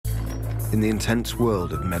In the intense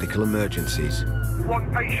world of medical emergencies, one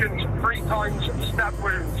patient, 3 times stab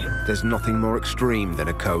wounds. There's nothing more extreme than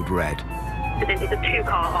a code red. This is a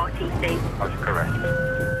 2-car RTC. That's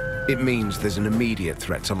correct. It means there's an immediate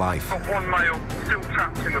threat to life. Got 1 male still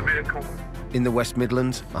trapped in the vehicle. In the West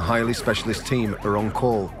Midlands, a highly specialist team are on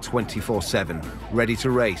call 24/7, ready to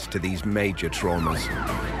race to these major traumas.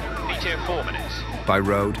 ETA 4 minutes. By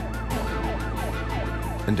road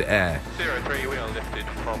and air. 03, we are lifted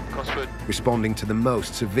from Cosford. Responding to the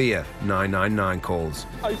most severe 999 calls.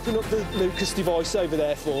 Open up the Lucas device over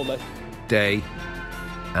there for me. Day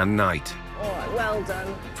and night. All right, well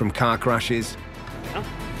done. From car crashes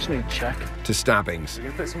Just need to check. to stabbings. You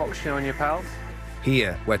can put some oxygen on your pals.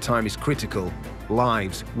 Here, where time is critical,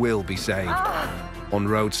 lives will be saved. On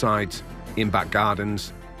roadsides, in back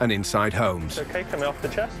gardens, and inside homes. Okay, coming off the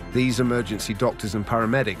chest. These emergency doctors and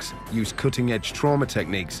paramedics use cutting-edge trauma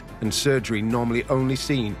techniques and surgery normally only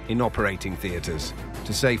seen in operating theatres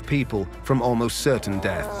to save people from almost certain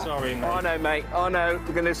death. Sorry, mate. I know, mate. I know.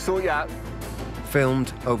 We're going to sort you out.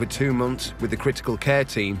 Filmed over 2 months with the critical care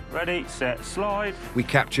team, Ready, set, slide. we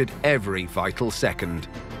captured every vital second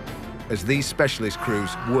as these specialist crews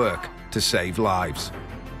work to save lives.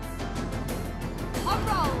 On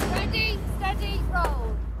roll, ready, steady,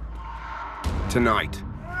 roll. Tonight,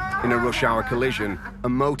 in a rush hour collision, a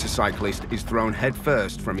motorcyclist is thrown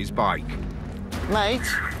headfirst from his bike. Mate,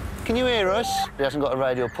 can you hear us? He hasn't got a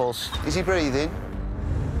radial pulse. Is he breathing?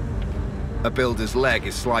 A builder's leg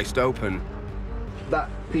is sliced open. That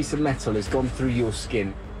piece of metal has gone through your skin.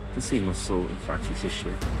 You can see muscle and fatty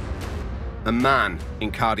tissue. A man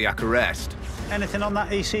in cardiac arrest. Anything on that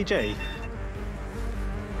ECG?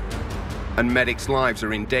 And medics' lives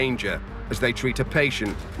are in danger as they treat a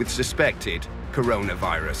patient with suspected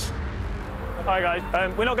coronavirus. Hi, guys.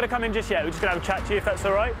 We're not going to come in just yet. We're just going to have a chat to you, if that's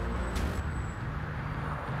all right.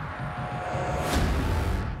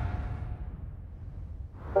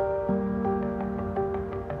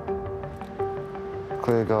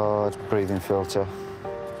 Clear guard, breathing filter.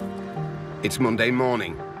 It's Monday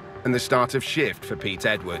morning and the start of shift for Pete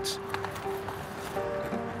Edwards.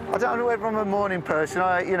 I don't know whether I'm a morning person.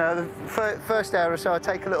 The first hour or so, I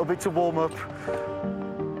take a little bit to warm up.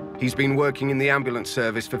 He's been working in the ambulance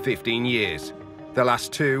service for 15 years, the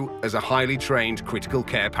last 2 as a highly trained critical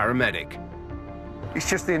care paramedic. It's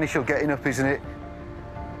just the initial getting up, isn't it?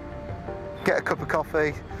 Get a cup of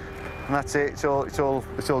coffee, and that's it. It's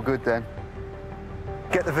all good then.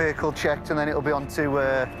 Get the vehicle checked, and then it'll be on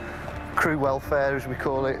to crew welfare, as we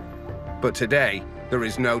call it. But today, there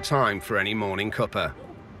is no time for any morning cuppa.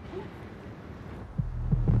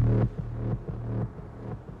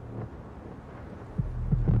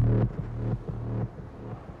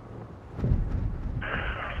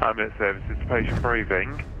 Ambulance services, patient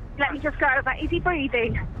breathing. Let me just go over. Is he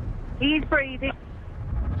breathing? He is breathing.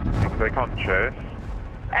 Are they conscious?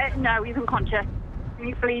 No, he's unconscious.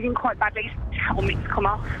 He's bleeding quite badly. His helmet's come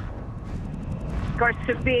off. He's got a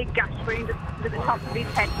severe gas wound at the top of his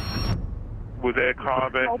head. Was it a car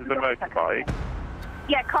versus a motorbike?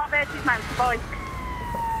 Yeah, car versus motorbike.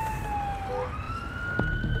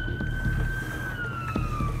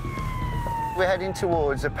 We're heading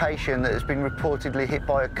towards a patient that has been reportedly hit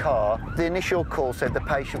by a car. The initial call said the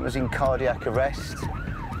patient was in cardiac arrest,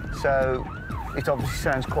 so it obviously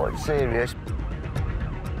sounds quite serious.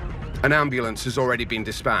 An ambulance has already been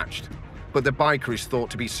dispatched, but the biker is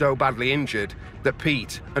thought to be so badly injured that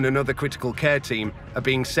Pete and another critical care team are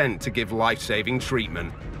being sent to give life-saving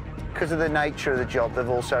treatment. Because of the nature of the job, they've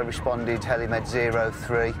also responded Helimed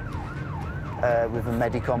 03 with a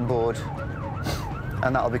medic on board,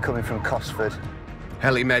 and that'll be coming from Cosford.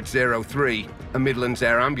 Helimed 03, a Midlands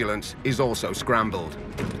air ambulance, is also scrambled.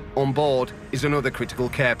 On board is another critical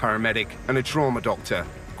care paramedic and a trauma doctor,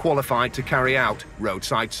 qualified to carry out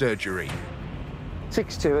roadside surgery.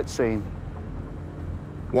 6-2 at scene.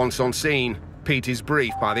 Once on scene, Pete is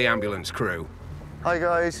briefed by the ambulance crew. Hi,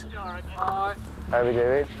 guys. Hi. How are we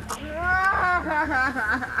doing?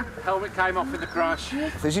 Helmet came off in the crash.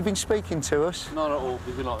 Has he been speaking to us? Not at all.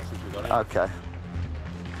 We've been like this since we got it. OK.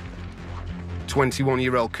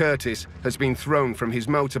 21-year-old Curtis has been thrown from his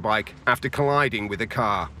motorbike after colliding with a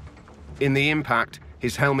car. In the impact,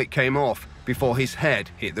 his helmet came off before his head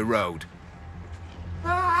hit the road.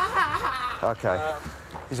 OK.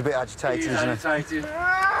 He's a bit agitated, isn't he?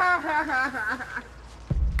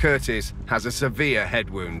 Curtis has a severe head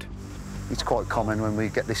wound. It's quite common when we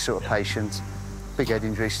get this sort of patient. Big head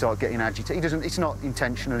injuries start getting agitated. It's not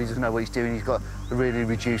intentional, he doesn't know what he's doing. He's got a really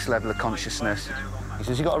reduced level of consciousness. He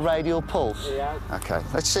says, you got a radial pulse? Yeah. OK,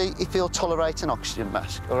 let's see if he'll tolerate an oxygen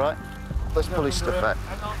mask, all right? Let's pull his stuff out.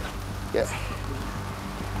 Yeah,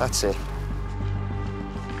 that's it.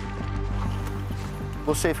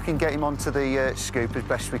 We'll see if we can get him onto the scoop as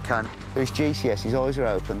best we can. His GCS, his eyes are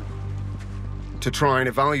open. To try and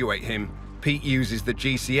evaluate him, Pete uses the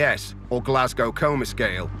GCS, or Glasgow Coma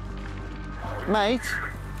Scale. Mate,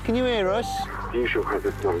 can you hear us? Usual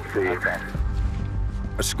hazard zone C. Okay.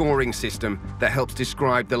 A scoring system that helps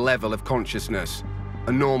describe the level of consciousness.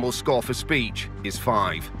 A normal score for speech is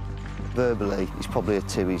 5. Verbally, he's probably a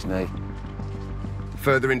 2, isn't he?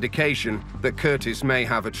 Further indication that Curtis may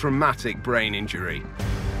have a traumatic brain injury.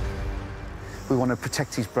 We want to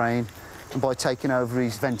protect his brain, and by taking over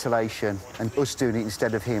his ventilation and us doing it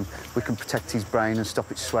instead of him, we can protect his brain and stop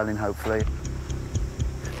it swelling, hopefully.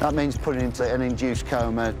 That means putting him into an induced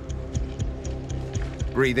coma.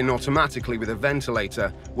 Breathing automatically with a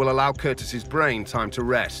ventilator will allow Curtis's brain time to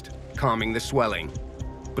rest, calming the swelling.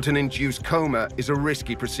 But an induced coma is a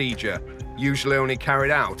risky procedure, usually only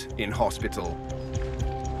carried out in hospital.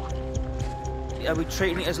 Are we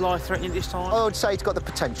treating it as life-threatening this time? I would say it's got the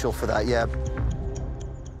potential for that, yeah.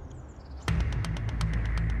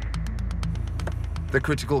 The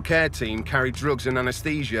critical care team carry drugs and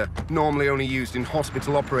anaesthesia, normally only used in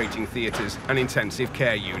hospital operating theatres and intensive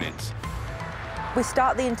care units. We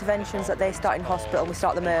start the interventions that they start in hospital, we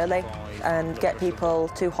start them early and get people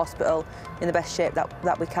to hospital in the best shape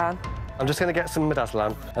that we can. I'm just going to get some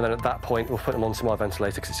midazolam, and then at that point we'll put them onto my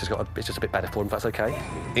ventilator because it's just a bit better for them, if that's OK.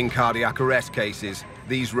 In cardiac arrest cases,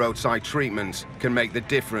 these roadside treatments can make the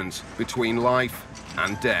difference between life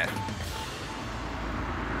and death.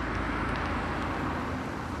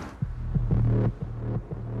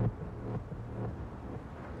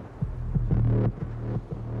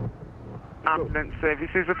 Ambulance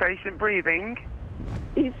services, a patient breathing.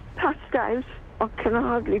 He's passed out. I can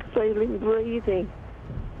hardly feel him breathing.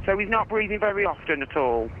 So he's not breathing very often at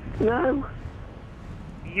all? No.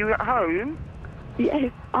 You at home?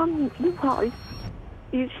 Yes, I'm the wife.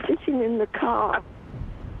 He's sitting in the car.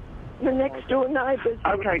 The next door neighbours.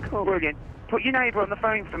 OK, brilliant. Put your neighbour on the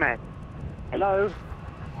phone for me. Hello?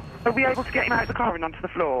 Are we able to get him out of the car and onto the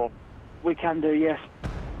floor? We can do, yes.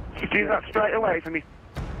 You do that straight away for me.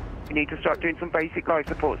 You need to start doing some basic life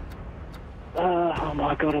support. Oh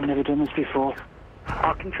my God, I've never done this before.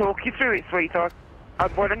 I can talk you through it, sweetheart.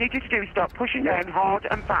 What I need you to do is start pushing down hard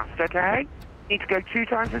and fast, OK? You need to go 2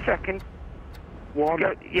 times a second. 1,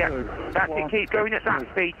 go, yeah, 2, that's 1, it. Keep going at that 2,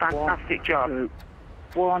 speed. Fantastic job. 2,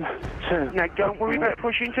 1, 2. No, don't worry about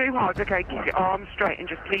pushing too hard, OK? Keep your arms straight and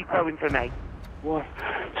just keep going for me. 1,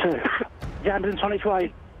 2. The ambulance on its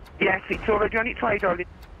way? Yes, it's already on its way, darling.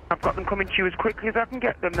 I've got them coming to you as quickly as I can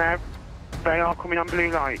get them there. They are coming on blue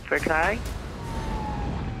lights, OK?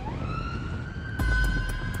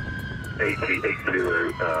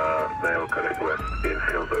 8080, male connect west in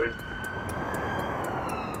field zone.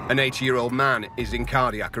 An 80-year-old man is in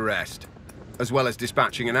cardiac arrest. As well as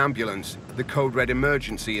dispatching an ambulance, the code red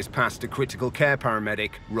emergency is passed to critical care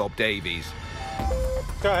paramedic Rob Davies.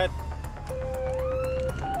 Go ahead.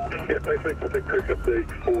 Yeah, patient, I think quick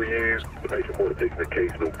update for you. The patient will have taken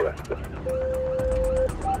occasional breath.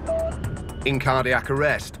 In cardiac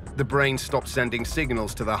arrest, the brain stops sending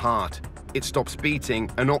signals to the heart. It stops beating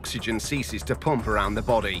and oxygen ceases to pump around the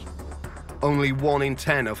body. Only 1 in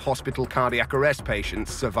 10 of hospital cardiac arrest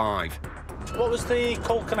patients survive. What was the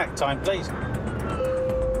call connect time, please?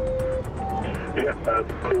 Yeah,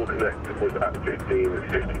 call connect was at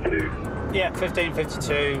 15:52. Yeah,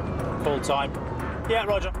 15:52 call time. Yeah,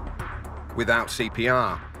 roger. Without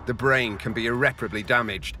CPR, the brain can be irreparably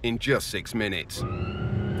damaged in just 6 minutes.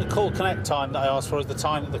 The call connect time that I asked for is the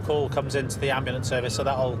time that the call comes into the ambulance service, so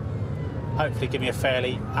that'll hopefully give me a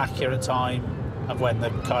fairly accurate time of when the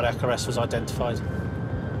cardiac arrest was identified.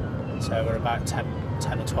 So we're about 10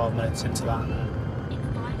 or 12 minutes into that.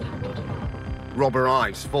 Rob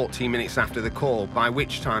arrives 14 minutes after the call, by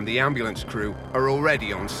which time the ambulance crew are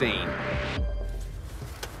already on scene.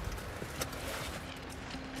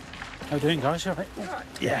 How are we doing, guys? You all right?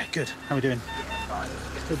 Yeah, good. How are we doing?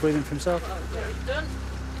 Still breathing for himself? Done.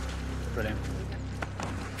 Brilliant.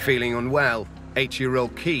 Feeling unwell,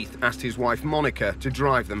 8-year-old Keith asked his wife Monica to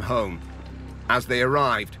drive them home. As they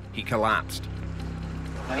arrived, he collapsed.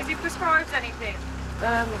 Has he prescribed anything?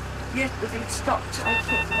 Yes, but he stopped and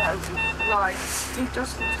took them out. Right. He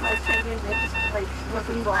just looks like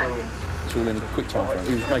nothing wrong. It's all in a quick time frame.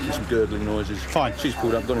 He was making some gurgling noises. Fine. She's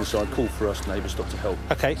pulled up, gone inside, called for us, neighbours stopped to help.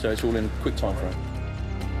 OK. So it's all in a quick time frame.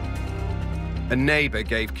 A neighbour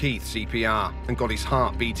gave Keith CPR and got his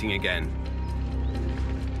heart beating again.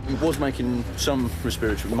 He was making some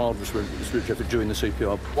mild respiratory effort during the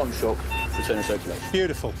CPR. 1 shock, return of circulation.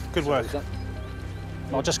 Beautiful. Good work.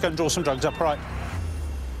 I'll just go and draw some drugs up, all right?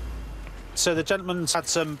 So the gentleman's had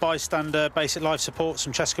some bystander basic life support,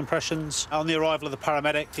 some chest compressions. On the arrival of the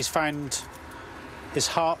paramedic, he's found his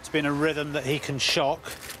heart to be in a rhythm that he can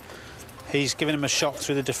shock. He's given him a shock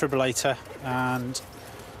through the defibrillator, and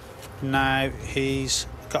now he's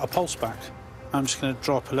got a pulse back. I'm just going to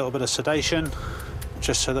drop a little bit of sedation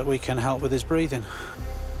just so that we can help with his breathing.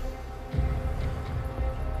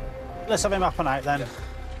 Let's have him up and out then.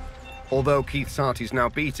 Although Keith's heart is now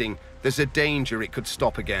beating, there's a danger it could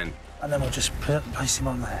stop again. And then we'll just place him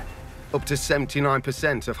on there. Up to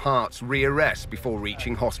 79% of hearts re-arrest before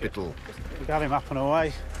reaching hospital. We got him up and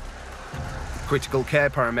away. Critical care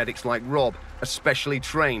paramedics like Rob are specially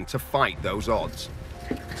trained to fight those odds.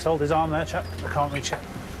 Just hold his arm there, chap. I can't reach it.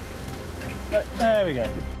 There we go.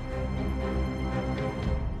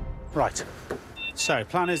 Right. So,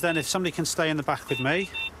 plan is then, if somebody can stay in the back with me,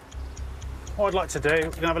 what I'd like to do, we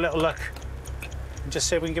can have a little look and just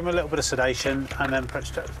see if we can give him a little bit of sedation and then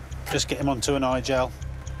perhaps just get him onto an eye gel.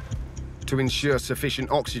 To ensure sufficient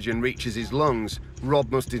oxygen reaches his lungs, Rob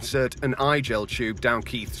must insert an eye gel tube down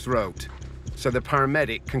Keith's throat so the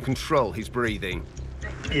paramedic can control his breathing.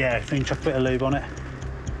 Yeah, if we can chuck a bit of lube on it.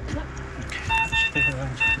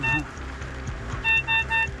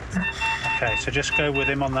 Okay, so just go with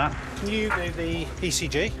him on that. Can you do the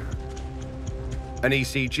ECG? An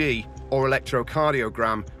ECG, or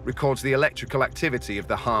electrocardiogram, records the electrical activity of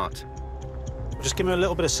the heart. Just give him a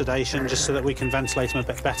little bit of sedation just so that we can ventilate him a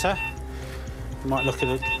bit better. We might look at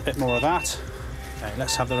a bit more of that. Okay,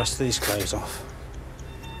 let's have the rest of these clothes off.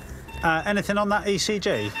 Anything on that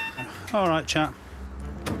ECG? All right, chap.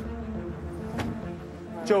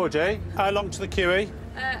 Georgie, how long to the QE?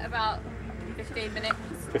 About 15 minutes.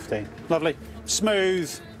 15. Lovely.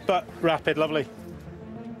 Smooth, but rapid, lovely.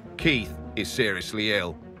 Keith is seriously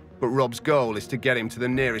ill, but Rob's goal is to get him to the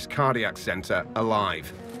nearest cardiac centre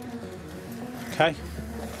alive. OK.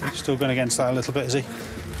 Still going against that a little bit, is he?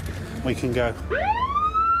 We can go.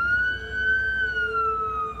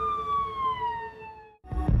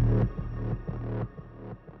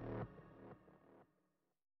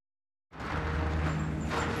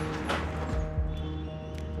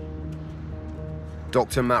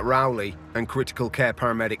 Dr. Matt Rowley and critical care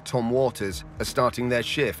paramedic Tom Waters are starting their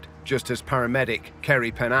shift just as paramedic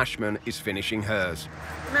Kerry Penn-Ashman is finishing hers.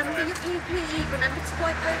 Remember your PPE, remember to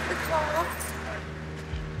wipe over the cloth.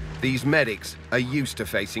 These medics are used to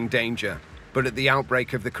facing danger, but at the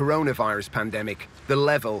outbreak of the coronavirus pandemic, the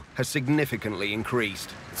level has significantly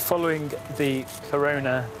increased. Following the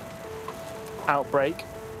corona outbreak,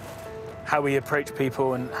 how we approach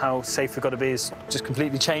people and how safe we've got to be has just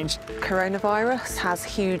completely changed. Coronavirus has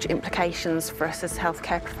huge implications for us as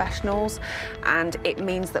healthcare professionals, and it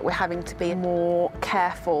means that we're having to be more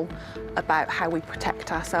careful about how we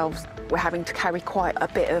protect ourselves. We're having to carry quite a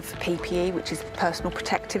bit of PPE, which is personal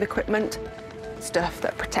protective equipment, stuff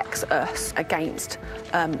that protects us against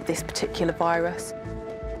this particular virus.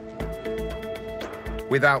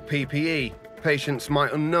 Without PPE, patients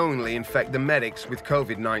might unknowingly infect the medics with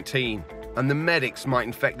COVID-19, and the medics might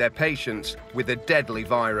infect their patients with a deadly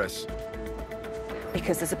virus.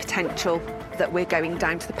 Because there's a potential that we're going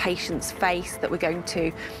down to the patient's face, that we're going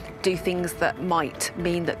to do things that might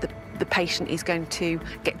mean that the patient is going to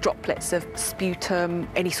get droplets of sputum,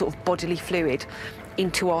 any sort of bodily fluid,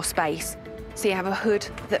 into our space. So you have a hood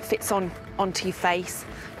that fits onto your face,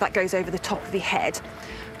 that goes over the top of your head,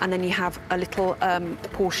 and then you have a little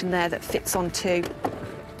portion there that fits onto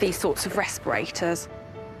these sorts of respirators,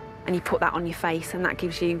 and you put that on your face, and that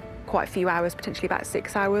gives you quite a few hours, potentially about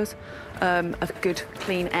 6 hours, of good,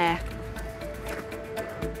 clean air.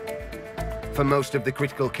 For most of the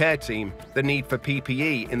critical care team, the need for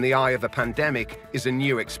PPE in the eye of a pandemic is a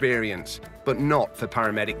new experience, but not for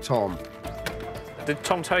paramedic Tom. Did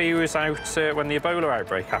Tom tell you he was out when the Ebola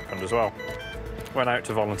outbreak happened as well? Went out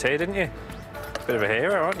to volunteer, didn't you? Bit of a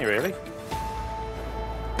hero, aren't you, really?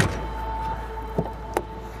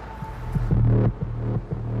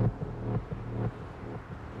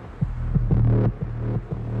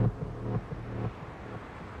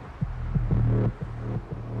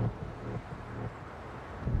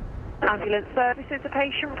 Ambulance services, the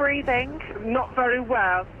patient breathing? Not very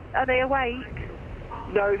well. Are they awake?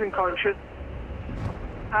 No, he's unconscious.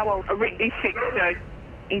 How old? He's 60.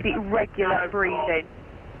 Is it regular breathing?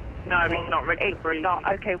 No, it's not regular breathing. Not,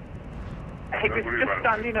 okay. He was just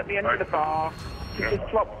standing at the end of the bar. He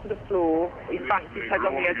just dropped to the floor. He backed his head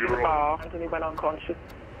on the edge of the bar and he went unconscious.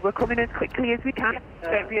 We're coming as quickly as we can.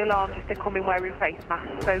 Don't be alarmed if they come in wearing face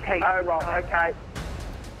masks, okay? Oh, right, okay.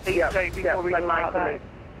 Please don't be worried about that.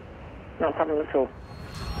 No problem at all.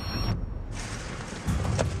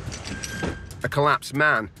 A collapsed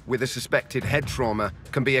man with a suspected head trauma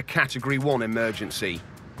can be a Category 1 emergency.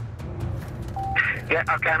 Yeah,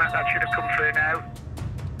 okay, that should have come through now.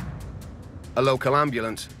 A local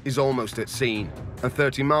ambulance is almost at scene, and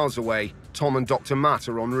 30 miles away, Tom and Dr. Matt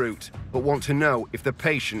are en route, but want to know if the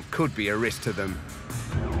patient could be a risk to them.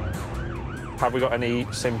 Have we got any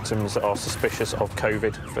symptoms that are suspicious of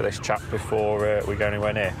COVID for this chap before we go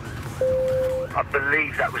anywhere near? I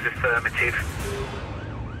believe that was affirmative.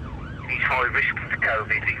 He's high risk for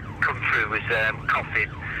COVID. He come through with coughing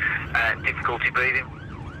and difficulty breathing.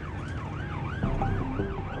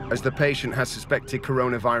 As the patient has suspected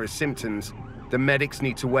coronavirus symptoms, the medics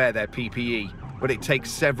need to wear their PPE, but it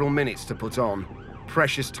takes several minutes to put on.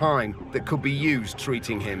 Precious time that could be used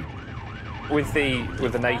treating him. With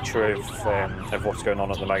the nature of what's going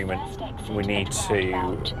on at the moment, we need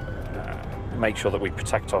to make sure that we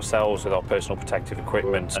protect ourselves with our personal protective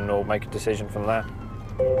equipment, and we'll make a decision from there.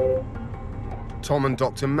 Tom and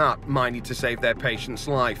Dr. Matt might need to save their patient's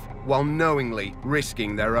life while knowingly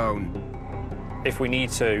risking their own. If we need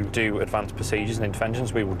to do advanced procedures and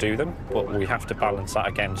interventions, we will do them, but we have to balance that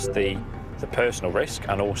against the personal risk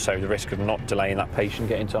and also the risk of not delaying that patient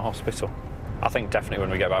getting to hospital. I think definitely when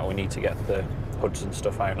we get back, we need to get the hoods and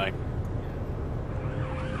stuff out now.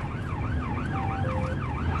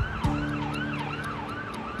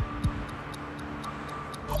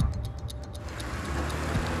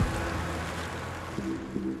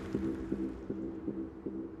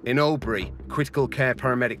 In Oldbury, critical care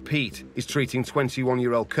paramedic Pete is treating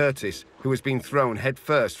 21-year-old Curtis, who has been thrown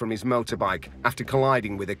headfirst from his motorbike after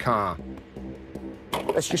colliding with a car.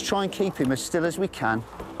 Let's just try and keep him as still as we can,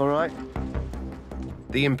 all right?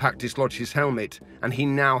 The impact dislodged his helmet, and he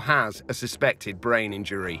now has a suspected brain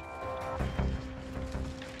injury.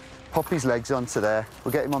 Pop his legs onto there.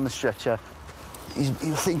 We'll get him on the stretcher. I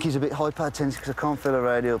think he's a bit hypertensive because I can't feel a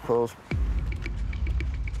radial pulse.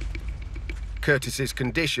 Curtis's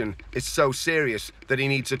condition is so serious that he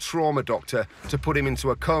needs a trauma doctor to put him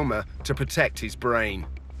into a coma to protect his brain.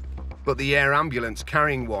 But the air ambulance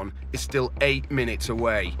carrying one is still 8 minutes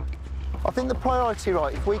away. I think the priority,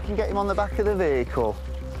 right, if we can get him on the back of the vehicle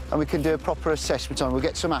and we can do a proper assessment on him, we'll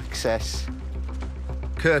get some access.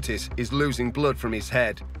 Curtis is losing blood from his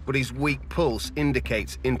head, but his weak pulse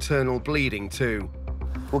indicates internal bleeding too.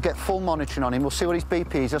 We'll get full monitoring on him. We'll see what his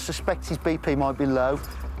BP is. I suspect his BP might be low,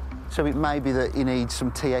 so it may be that he needs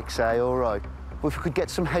some TXA, all right. Well, if we could get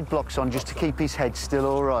some head blocks on just to keep his head still,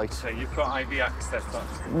 all right. So you've got IV access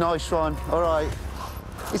on. Nice one, all right.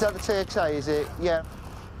 Is that the TXA, is it? Yeah.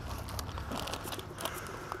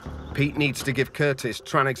 Pete needs to give Curtis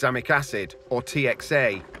tranexamic acid, or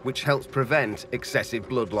TXA, which helps prevent excessive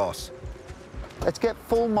blood loss. Let's get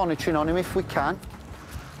full monitoring on him if we can,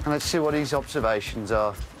 and let's see what his observations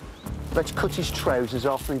are. Let's cut his trousers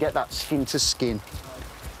off and get that skin to skin.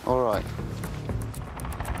 All right.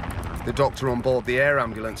 The doctor on board the air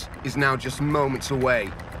ambulance is now just moments away,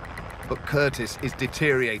 but Curtis is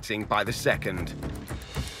deteriorating by the second.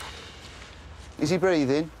 Is he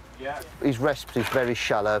breathing? Yeah. His respiratory is very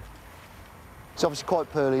shallow. It's obviously quite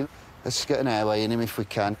poorly. Let's get an airway in him if we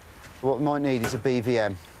can. What we might need is a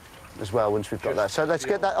BVM as well once we've got that. So let's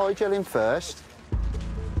get that eye gel in first.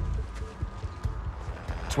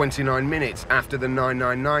 29 minutes after the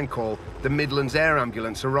 999 call, the Midlands Air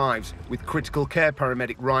Ambulance arrives with critical care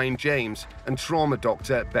paramedic Ryan James and trauma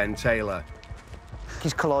doctor Ben Taylor.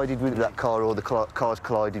 He's collided with that car, or the car's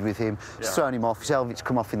collided with him. It's thrown him off, his helmet's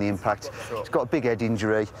come off in the impact. He's got a big head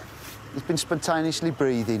injury. He's been spontaneously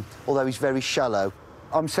breathing, although he's very shallow.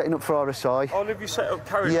 I'm setting up for RSI. I'll have you set up,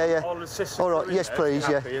 carry yeah. I'll assist. All right, yes please,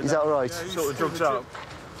 yeah. Is that all right? Yeah, sort of drugs out.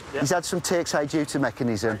 Yeah. He's had some TXA due to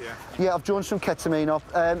mechanism. Yeah, I've drawn some ketamine up.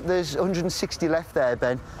 There's 160 left there,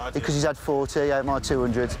 Ben, because he's had 40 out my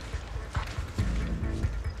 200.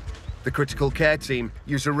 The critical care team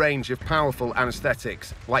use a range of powerful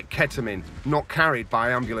anaesthetics, like ketamine, not carried by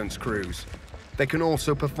ambulance crews. They can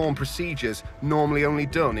also perform procedures normally only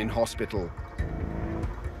done in hospital.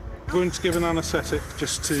 We're going to give an anaesthetic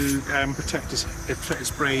just to protect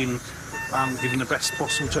his brain and give him the best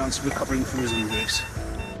possible chance of recovering from his injuries.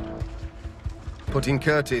 Putting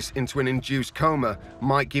Curtis into an induced coma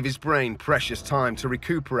might give his brain precious time to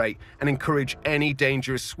recuperate and encourage any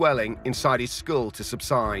dangerous swelling inside his skull to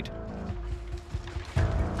subside.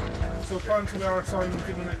 So plan to the RSI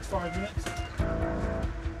within the next 5 minutes.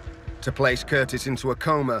 To place Curtis into a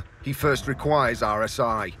coma, he first requires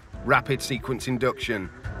RSI, rapid sequence induction,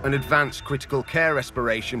 an advanced critical care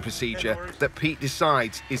respiration procedure that Pete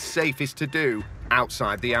decides is safest to do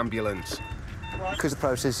outside the ambulance. Because the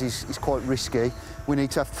process is quite risky, we need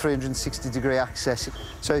to have 360-degree access.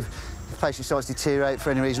 So If the patient starts to deteriorate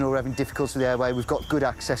for any reason or we're having difficulty with the airway, we've got good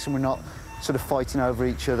access and we're not sort of fighting over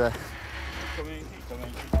each other.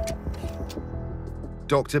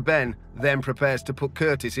 Dr. Ben then prepares to put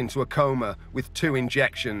Curtis into a coma with 2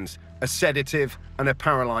 injections, a sedative and a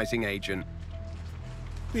paralysing agent.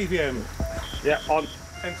 BVM. Yeah, on.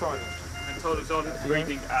 Inside. Until it's on,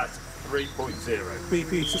 reading at 3.0.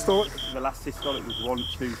 BP systolic. The last systolic was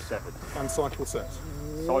 127. And cycle set.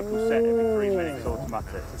 Cycle set every 3 minutes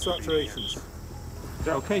automatic. Saturations.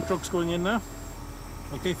 Okay, drugs going in now.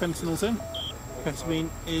 Okay, fentanyl's in. Ketamine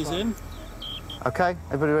is in. Okay,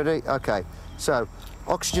 everybody ready? Okay, so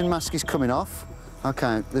oxygen mask is coming off.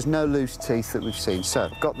 Okay, there's no loose teeth that we've seen. So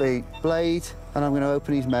I've got the blade and I'm going to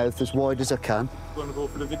open his mouth as wide as I can. We're going to go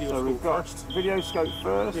for the video so scope we've got first. Video scope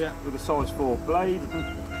first, yeah, with a size 4 blade.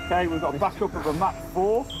 Okay, we've got a backup of a Mach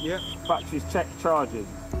 4. Yeah. Batteries check charging.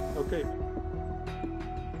 Okay.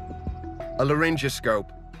 A laryngoscope,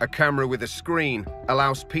 a camera with a screen,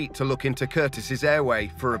 allows Pete to look into Curtis's airway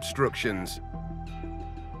for obstructions.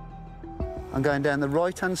 I'm going down the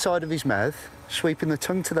right-hand side of his mouth, sweeping the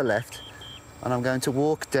tongue to the left, and I'm going to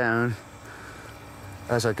walk down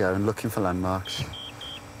as I go and looking for landmarks.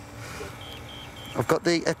 I've got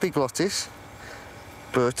the epiglottis,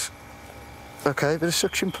 but... OK, a bit of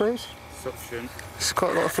suction, please. Suction. There's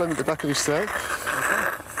quite a lot of phlegm at the back of his throat.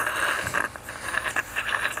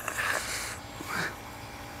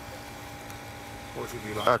 What should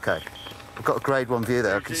you like? OK. I've got a grade 1 view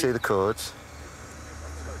there. I can see the cords.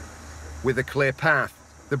 With a clear path,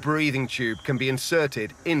 the breathing tube can be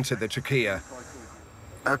inserted into the trachea.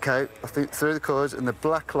 OK, I think through the cords and the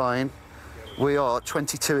black line, we are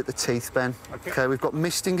 22 at the teeth, Ben. OK, we've got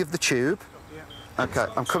misting of the tube. OK,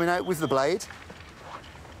 I'm coming out with the blade.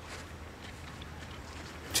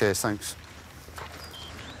 Cheers, thanks.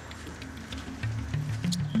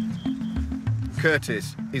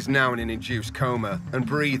 Curtis is now in an induced coma and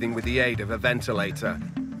breathing with the aid of a ventilator.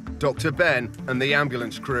 Dr. Ben and the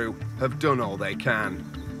ambulance crew have done all they can.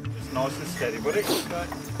 It's nice and steady, buddy.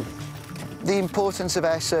 The importance of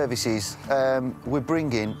our services, we're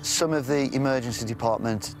bringing some of the emergency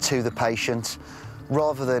department to the patient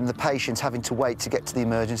rather than the patient having to wait to get to the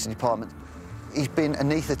emergency department. He's been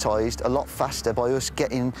anaesthetised a lot faster by us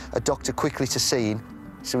getting a doctor quickly to scene,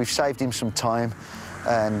 so we've saved him some time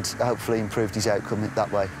and hopefully improved his outcome that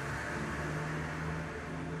way.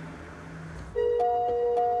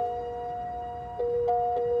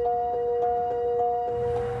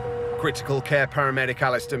 Critical care paramedic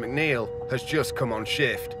Alistair McNeil has just come on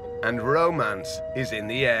shift, and romance is in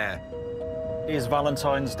the air. It is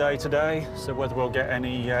Valentine's Day today, so whether we'll get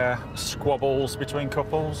any squabbles between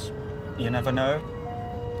couples, you never know.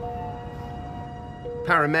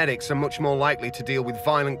 Paramedics are much more likely to deal with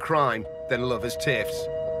violent crime than lovers' tiffs.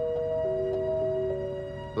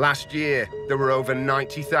 Last year, there were over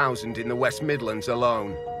 90,000 in the West Midlands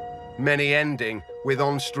alone, many ending with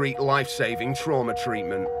on-street life-saving trauma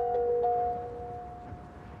treatment.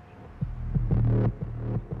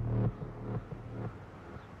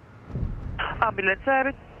 Ambulance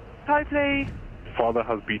service. Hi, please. Father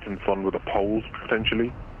has beaten son with a pole,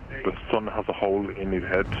 potentially. The son has a hole in his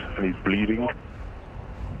head and he's bleeding.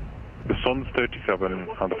 The son's 37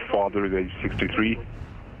 and the father is age 63. Is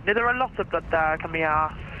there a lot of blood there, can we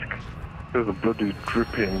ask? The blood is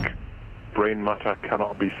dripping. Brain matter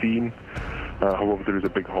cannot be seen. However, there is a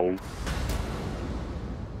big hole.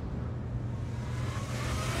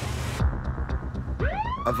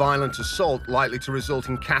 A violent assault likely to result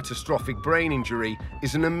in catastrophic brain injury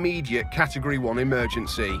is an immediate Category 1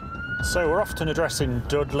 emergency. So we're often addressing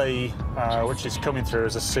Dudley, which is coming through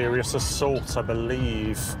as a serious assault, I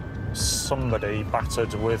believe. Somebody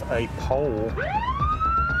battered with a pole.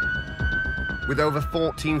 With over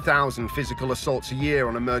 14,000 physical assaults a year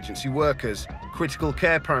on emergency workers, critical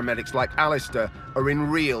care paramedics like Alistair are in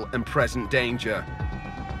real and present danger.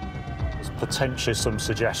 There's potentially some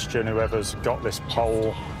suggestion whoever's got this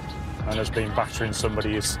pole and has been battering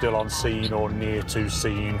somebody is still on scene or near to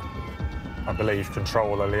scene. I believe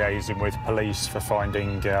control are liaising with police for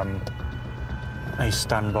finding a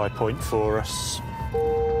standby point for us.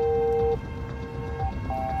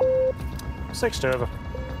 6 over.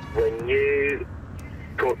 When you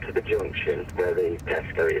got to the junction where the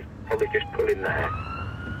Tesco is, probably just pull in there.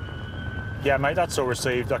 Yeah, mate, that's all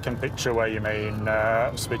received. I can picture where you mean,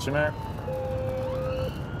 speaking there.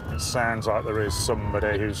 It sounds like there is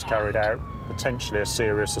somebody who's carried out potentially a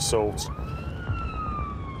serious assault.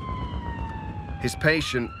 His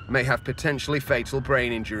patient may have potentially fatal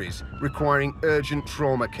brain injuries, requiring urgent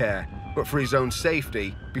trauma care. But for his own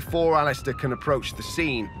safety, before Alistair can approach the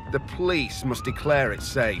scene, the police must declare it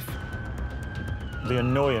safe. The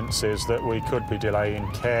annoyance is that we could be delaying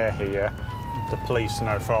care here. The police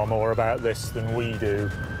know far more about this than we do.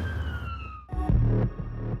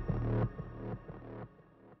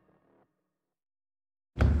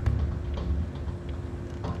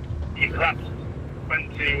 He collapsed,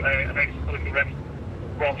 went to an extracellular rest,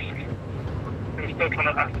 ROSC. He was still trying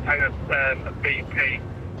to ascertain a BP.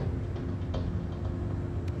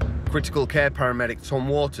 Critical care paramedic Tom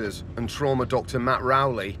Waters and trauma doctor Matt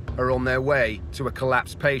Rowley are on their way to a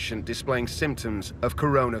collapsed patient displaying symptoms of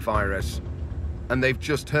coronavirus. And they've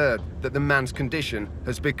just heard that the man's condition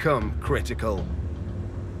has become critical.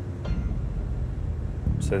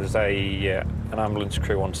 So there's an ambulance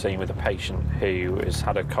crew on scene with a patient who has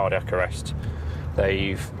had a cardiac arrest.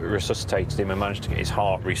 They've resuscitated him and managed to get his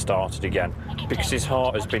heart restarted again. Because his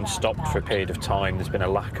heart has been stopped for a period of time, there's been a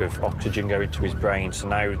lack of oxygen going to his brain, so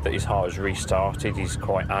now that his heart has restarted, he's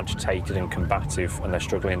quite agitated and combative, and they're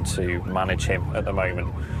struggling to manage him at the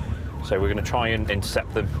moment. So we're going to try and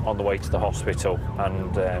intercept them on the way to the hospital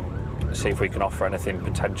and see if we can offer anything,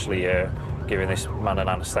 potentially giving this man an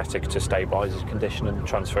anaesthetic to stabilise his condition and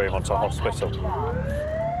transfer him onto a hospital.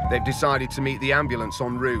 They've decided to meet the ambulance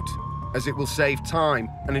en route, as it will save time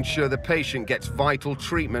and ensure the patient gets vital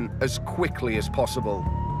treatment as quickly as possible.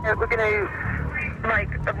 We're going to make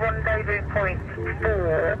a rendezvous point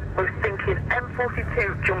for, we're thinking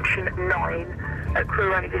M42 junction 9,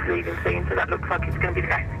 crew only just leaving scene, so that looks like it's going to be the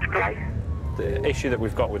best place. The issue that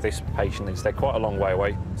we've got with this patient is they're quite a long way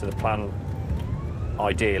away, so the plan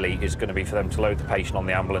ideally is going to be for them to load the patient on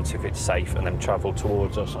the ambulance if it's safe and then travel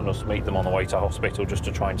towards us and us meet them on the way to hospital just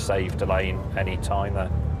to try and save delaying any time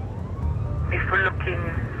there. If we're looking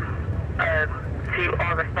to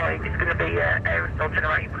either side, it's going to be aerosol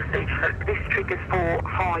generating procedure. So this triggers for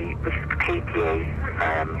high risk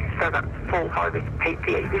PPE, so that's full high risk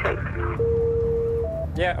PPE. Is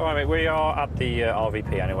it? Yeah, all right, we are at the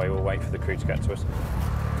RVP anyway. We'll wait for the crew to get to us.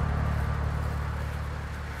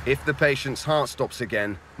 If the patient's heart stops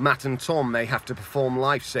again, Matt and Tom may have to perform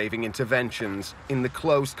life-saving interventions in the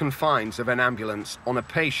closed confines of an ambulance on a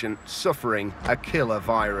patient suffering a killer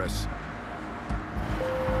virus.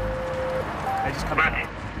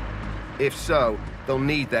 If so, they'll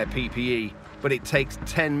need their PPE, but it takes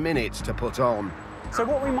 10 minutes to put on. So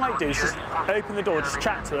what we might do is just open the door, just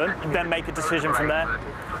chat to them, and then make a decision from there.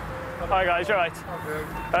 Hi guys, you're right.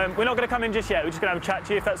 We're not going to come in just yet, we're just going to have a chat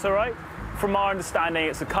to you if that's all right. From our understanding,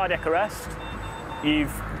 it's a cardiac arrest.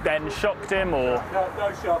 You've then shocked him, or...?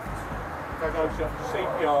 No shock. No shock.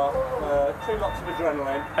 CPR, 2 lots of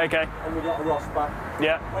adrenaline. Okay. And we got a ROSC back.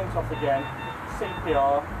 Yeah. Went off again.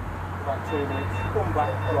 CPR, about 2 minutes. Come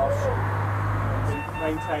back, ROSC.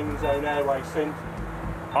 Maintain his own airway since.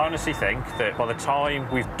 I honestly think that by the time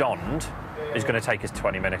we've donned, it's going to take us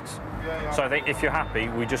 20 minutes. So I think if you're happy,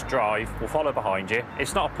 we just drive, we'll follow behind you.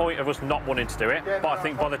 It's not a point of us not wanting to do it, but I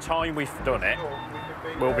think by the time we've done it,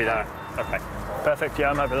 we'll be there. Okay. Perfect, yeah,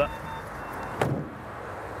 I'm over that.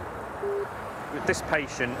 This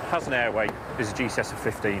patient has an airway, is a GCS of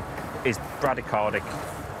 15, is bradycardic.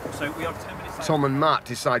 So we have 10 minutes. Tom and Matt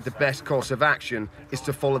decide the best course of action is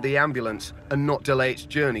to follow the ambulance and not delay its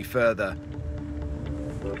journey further.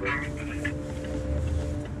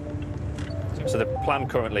 So the plan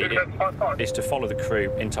currently is to follow the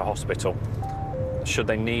crew into hospital. Should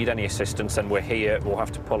they need any assistance, then we're here, we'll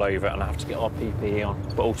have to pull over and have to get our PPE on.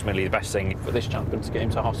 But ultimately, the best thing for this champion is to get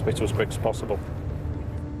him to hospital as quick as possible.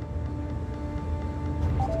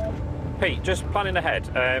 Pete, just planning ahead,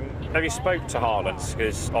 have you spoke to Heartlands?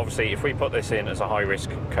 Because obviously, if we put this in as a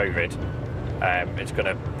high-risk COVID, it's going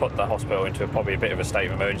to put the hospital into probably a bit of a state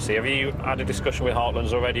of emergency. Have you had a discussion with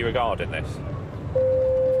Heartlands already regarding this?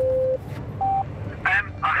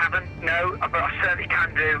 I haven't, no, but I certainly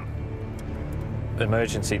can do.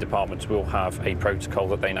 Emergency departments will have a protocol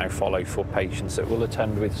that they now follow for patients that will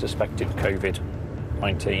attend with suspected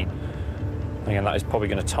COVID-19. Again, that is probably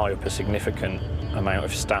going to tie up a significant amount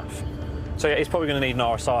of staff. So yeah, it's probably going to need an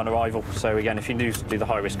RSI on arrival. So again, if you do the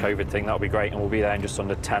high-risk COVID thing, that'll be great, and we'll be there in just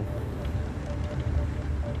under 10.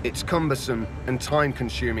 It's cumbersome and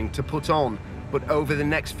time-consuming to put on, but over the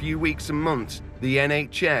next few weeks and months, the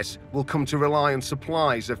NHS will come to rely on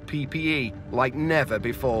supplies of PPE like never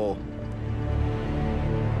before.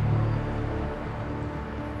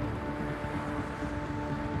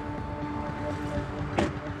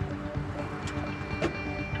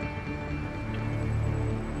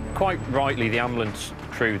 Quite rightly, the ambulance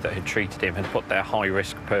crew that had treated him had put their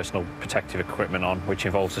high-risk personal protective equipment on, which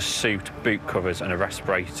involves a suit, boot covers and a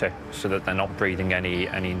respirator, so that they're not breathing any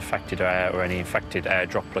infected air or any infected air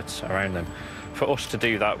droplets around them. For us to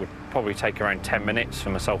do that would probably take around 10 minutes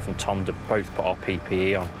for myself and Tom to both put our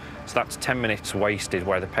PPE on. So that's 10 minutes wasted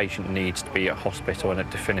where the patient needs to be at hospital and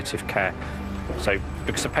at definitive care. So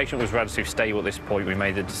because the patient was relatively stable at this point, we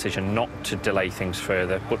made the decision not to delay things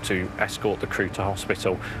further, but to escort the crew to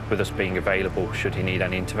hospital with us being available should he need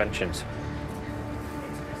any interventions.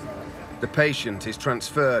 The patient is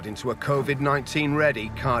transferred into a COVID-19 ready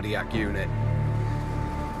cardiac unit.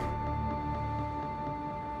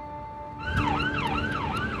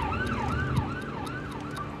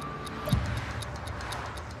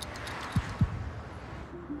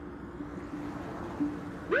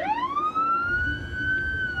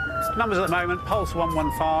 Numbers at the moment: pulse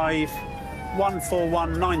 115,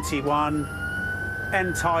 14191,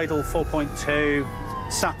 end tidal 4.2,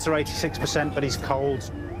 sats are 86%, but he's cold.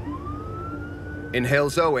 In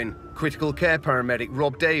Hales Owen, critical care paramedic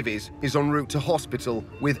Rob Davies is en route to hospital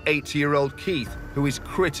with 80-year-old Keith, who is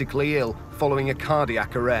critically ill following a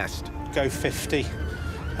cardiac arrest. Go 50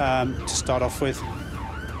 to start off with.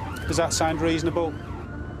 Does that sound reasonable?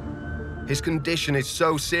 His condition is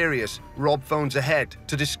so serious, Rob phones ahead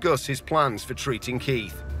to discuss his plans for treating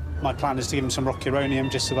Keith. My plan is to give him some rocuronium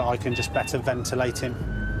just so that I can just better ventilate him.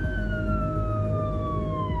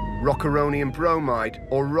 Rocuronium bromide,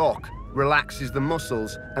 or ROC, relaxes the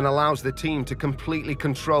muscles and allows the team to completely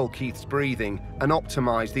control Keith's breathing and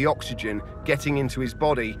optimise the oxygen getting into his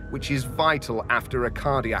body, which is vital after a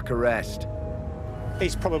cardiac arrest.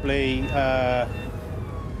 He's probably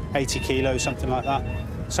 80 kilos, something like that.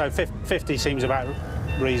 So 50 seems about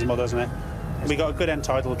reasonable, doesn't it? We got a good end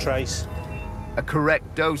tidal trace. A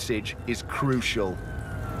correct dosage is crucial.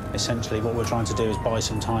 Essentially, what we're trying to do is buy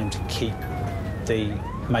some time to keep the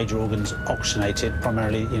major organs oxygenated,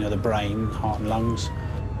 primarily, the brain, heart and lungs.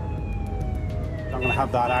 I'm going to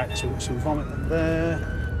have that out, so some vomit there.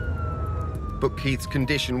 But Keith's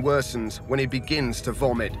condition worsens when he begins to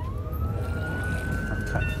vomit.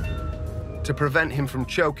 Okay. To prevent him from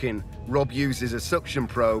choking, Rob uses a suction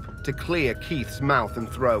probe to clear Keith's mouth and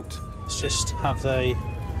throat. Let's just have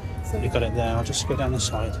you've got it there, I'll just go down the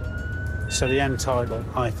side. So the end tidal,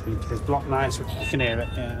 I think, is blocked now, so you can hear it,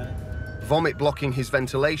 yeah. Vomit blocking his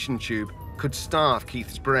ventilation tube could starve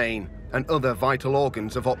Keith's brain and other vital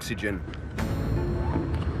organs of oxygen.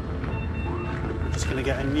 I'm just going to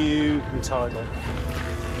get a new end tidal.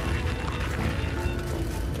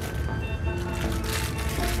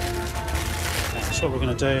 That's what we're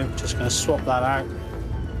going to do. Just going to swap that out.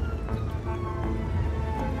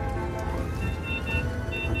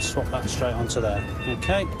 And swap that straight onto there.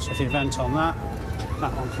 Okay, so if you vent on that,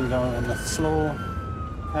 that one can go on the floor.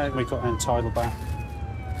 We've got end tidal back.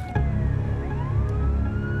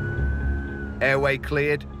 Airway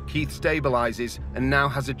cleared, Keith stabilises and now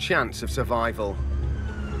has a chance of survival.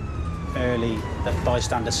 Early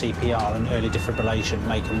bystander CPR and early defibrillation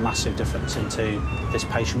make a massive difference into this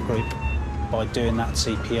patient group. By doing that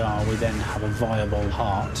CPR, we then have a viable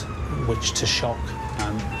heart, which to shock.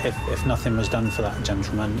 If nothing was done for that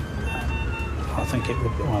gentleman, I think it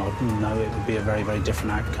would, it would be a very, very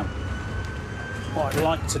different outcome. What I'd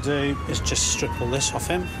like to do is just strip all this off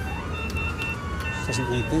him.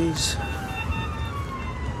 Doesn't need these.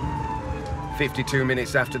 52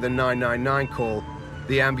 minutes after the 999 call,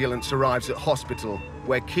 the ambulance arrives at hospital,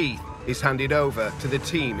 where Keith is handed over to the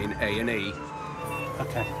team in A&E.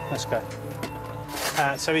 OK, let's go.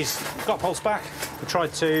 So he's got pulse back. We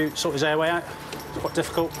tried to sort his airway out. It's quite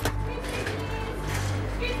difficult.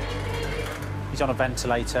 He's on a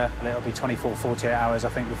ventilator, and it'll be 24, 48 hours, I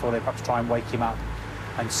think, before they perhaps try and wake him up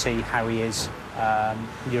and see how he is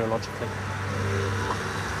neurologically.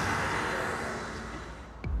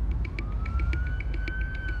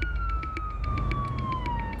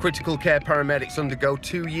 Critical care paramedics undergo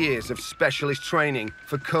 2 years of specialist training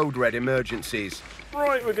for code red emergencies.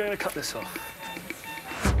 Right, we're going to cut this off.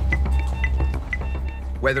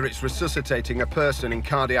 Whether it's resuscitating a person in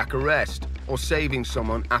cardiac arrest or saving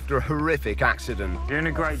someone after a horrific accident. You're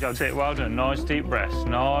doing a great job. Sit, well done. Nice deep breaths.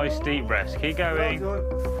 Nice deep breaths. Keep going.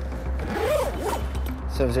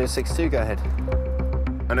 7062, go ahead.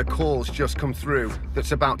 And a call's just come through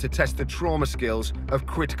that's about to test the trauma skills of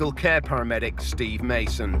critical care paramedic Steve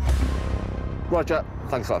Mason. Roger.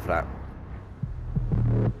 Thanks a lot for that.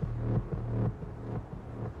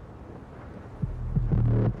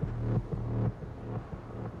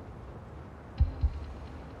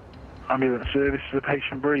 Ambulance service, is the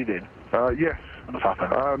patient breathing? Yes. What's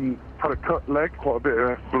happened? Had a cut leg, quite a bit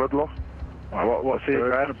of blood loss. What's it?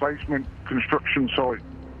 A basement construction site.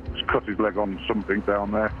 Just cut his leg on something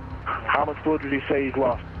down there. How much blood did he say he's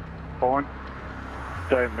lost? Fine.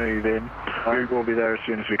 Don't move in. We will be there as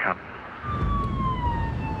soon as we can.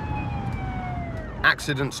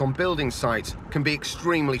 Accidents on building sites can be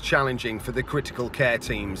extremely challenging for the critical care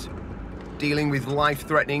teams. Dealing with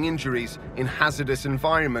life-threatening injuries in hazardous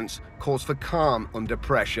environments calls for calm under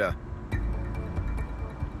pressure.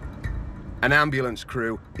 An ambulance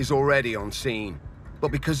crew is already on scene,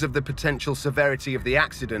 but because of the potential severity of the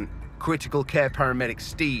accident, critical care paramedic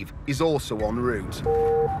Steve is also en route.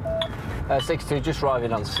 62, just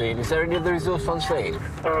arriving on scene. Is there any other resource on scene?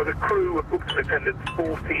 The crew are booked for attendance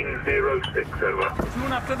 1406, over.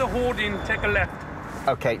 Soon after the hoarding, take a left.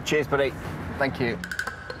 OK, cheers, buddy. Thank you.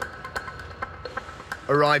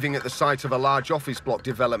 Arriving at the site of a large office block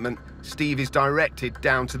development, Steve is directed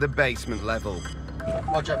down to the basement level.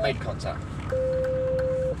 Roger, made contact.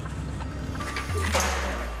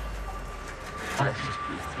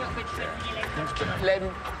 Let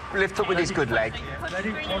him lift up with his good leg.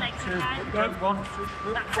 Ready? 1, 2,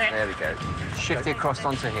 There we go. Shift it across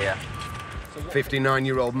onto here.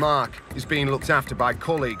 59-year-old Mark is being looked after by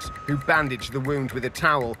colleagues who bandage the wound with a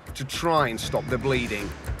towel to try and stop the bleeding.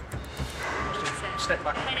 Step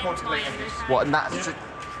back, What, and that's...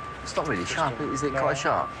 It's not really sharp, is it? Quite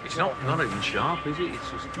sharp? It's not even sharp, is it?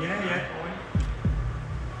 It's just... Yeah.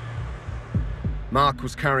 Mark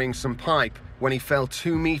was carrying some pipe when he fell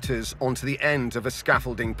 2 meters onto the end of a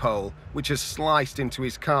scaffolding pole, which has sliced into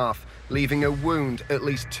his calf, leaving a wound at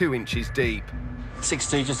least 2 inches deep.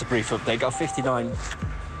 62, just a brief update. Got 59.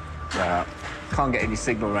 Can't get any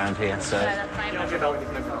signal around here, so...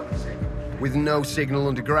 With no signal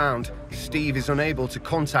underground, Steve is unable to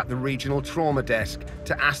contact the regional trauma desk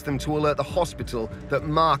to ask them to alert the hospital that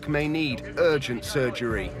Mark may need urgent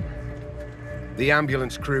surgery. The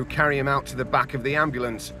ambulance crew carry him out to the back of the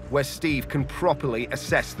ambulance, where Steve can properly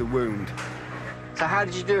assess the wound. So how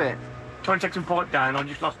did you do it? Trying to take some pipe down, I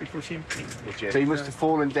just lost my footing. So you must have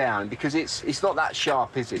fallen down, because it's not that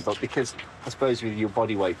sharp, is it? But because, I suppose, with your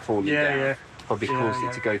body weight falling down, probably caused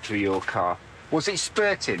it to go through your car. Was it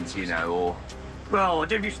spurting, do you know, or...? Well, I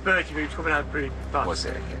didn't do spurting, it was coming out pretty fast. Was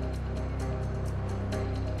it?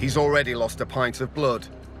 He's already lost a pint of blood.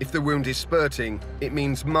 If the wound is spurting, it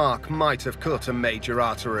means Mark might have cut a major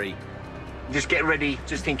artery. Just get ready,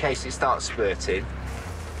 just in case it starts spurting.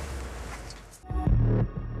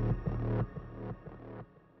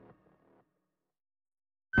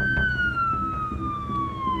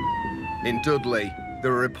 In Dudley,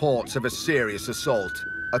 there are reports of a serious assault,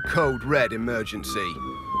 a code red emergency.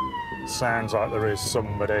 Sounds like there is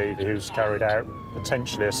somebody who's carried out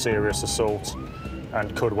potentially a serious assault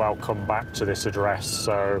and could well come back to this address,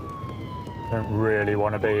 so don't really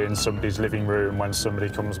want to be in somebody's living room when somebody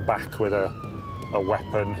comes back with a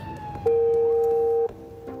weapon.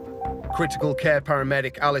 Critical care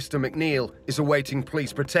paramedic Alistair McNeil is awaiting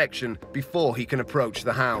police protection before he can approach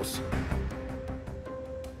the house.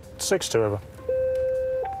 6-2 over.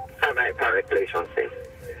 Paramedic, paramedic, police on scene.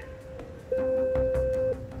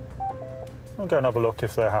 I'll go and have a look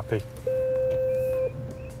if they're happy.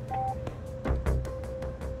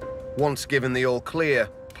 Once given the all-clear,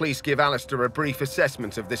 police give Alistair a brief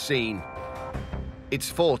assessment of the scene.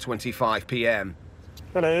 It's 4:25 p.m.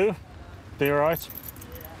 Hello. Are you all right?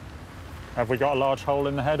 Have we got a large hole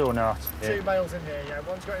in the head or not? Two males in here, yeah.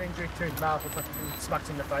 One's got an injury to his mouth, which I smacked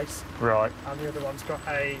in the face. Right. And the other one's got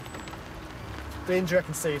the injury I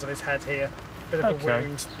can see is on his head here. Bit of a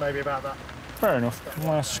wound, maybe about that. Fair enough.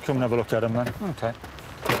 Well, let's come and have a look at him then. OK.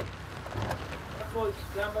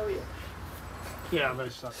 Yeah, very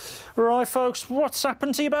sad. Right, folks, what's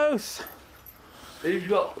happened to you both? He's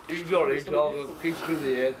got it, I'll kick through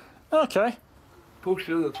the head. OK. Push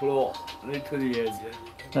through the floor and into the head,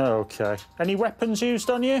 yeah. OK. Any weapons used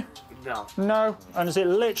on you? No. No? And is it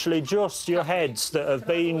literally just your heads that have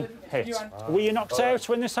been hit? Were you knocked out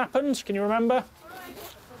when this happened? Can you remember?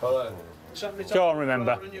 Can't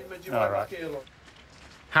remember. All right.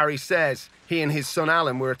 Harry says he and his son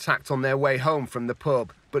Alan were attacked on their way home from the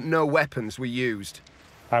pub, but no weapons were used.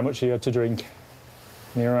 How much have you had to drink?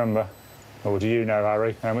 Can you remember? Or do you know,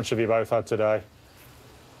 Harry? How much have you both had today?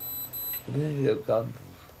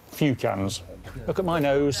 Few cans. Look at my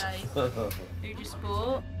nose. Who just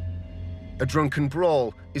sport? A drunken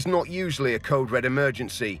brawl is not usually a code red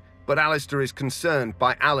emergency, but Alistair is concerned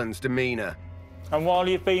by Alan's demeanour. And while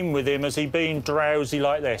you've been with him, has he been drowsy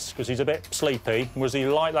like this? Because he's a bit sleepy. Was he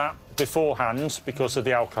like that beforehand because of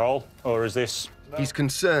the alcohol, or is this...? He's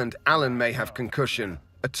concerned Alan may have concussion,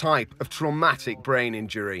 a type of traumatic brain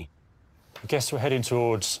injury. I guess we're heading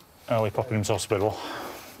towards... Are we popping him to hospital?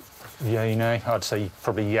 Yay, nay. I'd say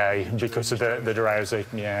probably yay because of the drowsy,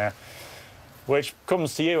 yeah. Which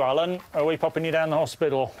comes to you, Alan. Are we popping you down the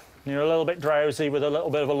hospital? You're a little bit drowsy with a little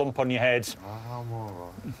bit of a lump on your head. I'm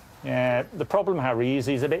all right. Yeah, the problem, Harry, is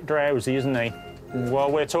he's a bit drowsy, isn't he?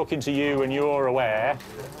 While we're talking to you and you're aware,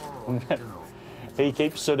 he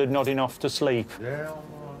keeps sort of nodding off to sleep. Yeah,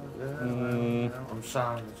 I'm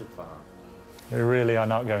sound as a fan. We really are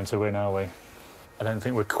not going to win, are we? I don't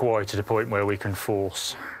think we're quite at a point where we can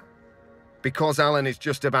force. Because Alan is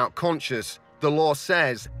just about conscious, the law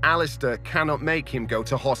says Alistair cannot make him go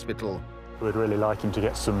to hospital. We'd really like him to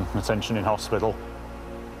get some attention in hospital.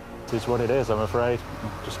 It is what it is, I'm afraid.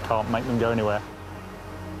 Just can't make them go anywhere.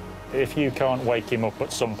 If you can't wake him up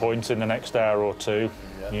at some point in the next hour or two,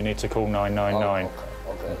 you need to call 999.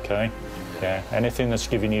 Okay? Yeah. Anything that's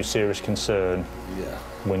giving you serious concern,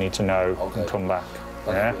 we need to know and come back.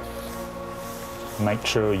 Yeah? Make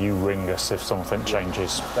sure you ring us if something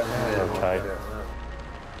changes. Okay?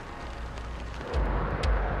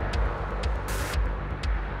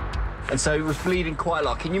 And so it was bleeding quite a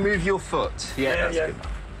lot. Can you move your foot? Yeah, that's good.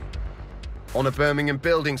 On a Birmingham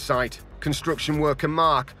building site, construction worker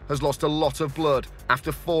Mark has lost a lot of blood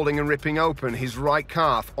after falling and ripping open his right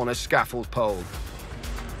calf on a scaffold pole.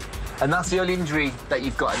 And that's the only injury that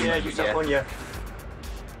you've got at the moment, just that one, yeah.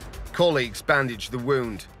 Colleagues bandage the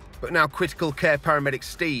wound, but now critical care paramedic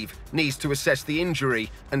Steve needs to assess the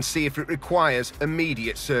injury and see if it requires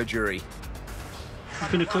immediate surgery.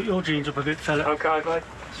 I'm going to cut your jeans up a bit, fella. Okay, mate.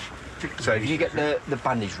 So if you get the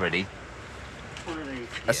bandage ready.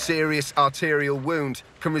 A serious arterial wound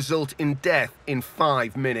can result in death in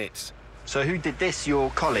 5 minutes. So who did this? Your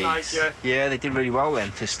colleagues? Nice, yeah. Yeah, they did really well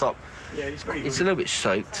then to stop. Yeah, it's pretty It's a little bit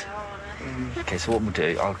soaked. Okay, so what we'll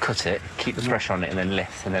do, I'll cut it, keep the pressure on it, and then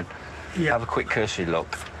lift, and then have a quick cursory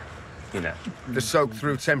look. You know. The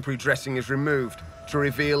soaked-through temporary dressing is removed to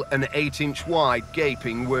reveal an 8-inch wide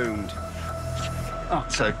gaping wound. Oh.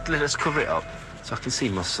 So let's cover it up so I can see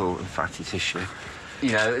muscle and fatty tissue.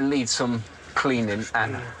 You know, it needs some cleaning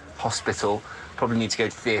and hospital. Probably need to go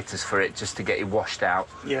to theatres for it just to get it washed out.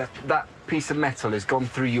 Yeah. That piece of metal has gone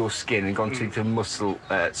through your skin and gone through the muscle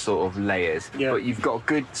sort of layers. Yeah. But you've got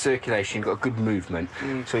good circulation, you've got good movement.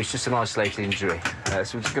 So it's just an isolated injury.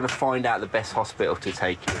 So we're just going to find out the best hospital to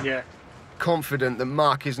take you. Yeah. Confident that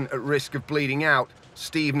Mark isn't at risk of bleeding out,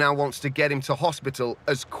 Steve now wants to get him to hospital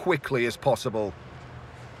as quickly as possible.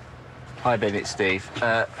 Hi, Ben, it's Steve.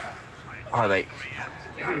 Hi, mate.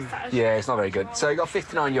 Yeah, it's not very good. So you got a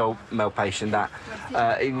 59-year-old male patient that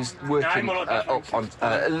he was working up on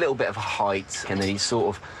a little bit of a height, and then he's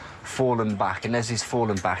sort of fallen back. And as he's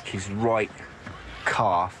fallen back, his right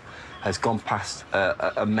calf has gone past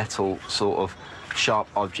a metal sort of sharp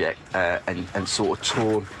object and sort of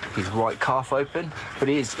torn his right calf open. But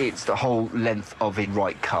it's the whole length of his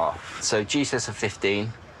right calf. So GCS of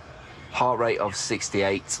 15, heart rate of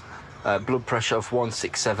 68, blood pressure of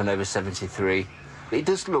 167/73. It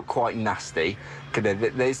does look quite nasty.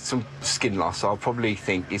 There's some skin loss, so I'll probably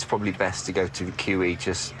think it's probably best to go to the QE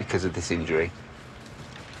just because of this injury.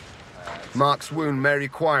 Mark's wound may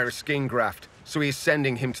require a skin graft, so he is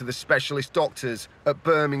sending him to the specialist doctors at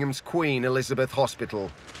Birmingham's Queen Elizabeth Hospital.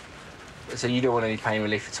 So you don't want any pain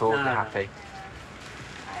relief at all? You're happy?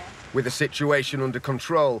 With the situation under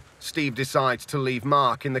control, Steve decides to leave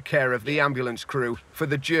Mark in the care of the ambulance crew for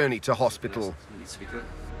the journey to hospital.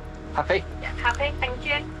 Happy? Yeah, happy, thank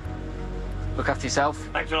you. Look after yourself.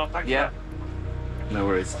 Thanks a lot, thanks. Yeah. No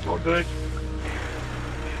worries. All good.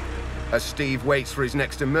 As Steve waits for his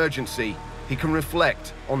next emergency, he can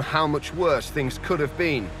reflect on how much worse things could have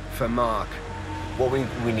been for Mark. What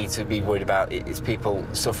we need to be worried about is people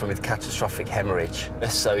suffering with catastrophic hemorrhage.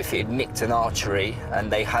 So if it had nicked an artery and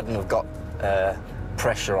they hadn't have got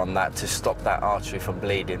pressure on that to stop that artery from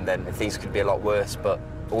bleeding, then things could be a lot worse. But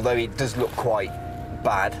although it does look quite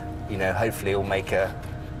bad, you know, hopefully it'll make a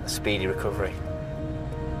speedy recovery.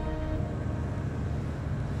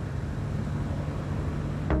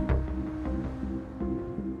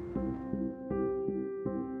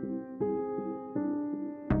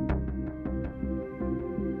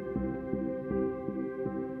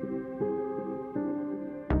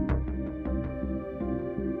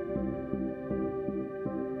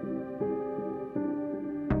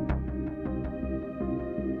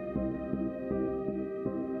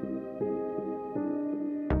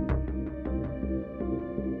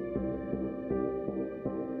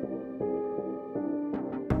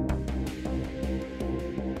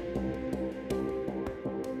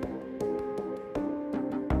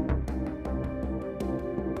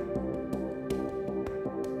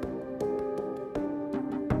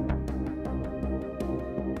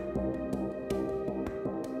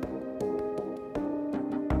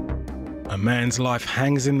 A man's life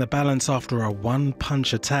hangs in the balance after a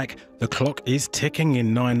one-punch attack. The clock is ticking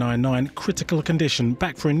in 999. Critical Condition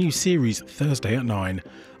back for a new series Thursday at 9.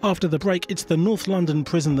 After the break, it's the North London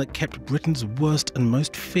prison that kept Britain's worst and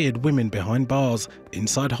most feared women behind bars.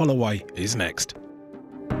 Inside Holloway is next.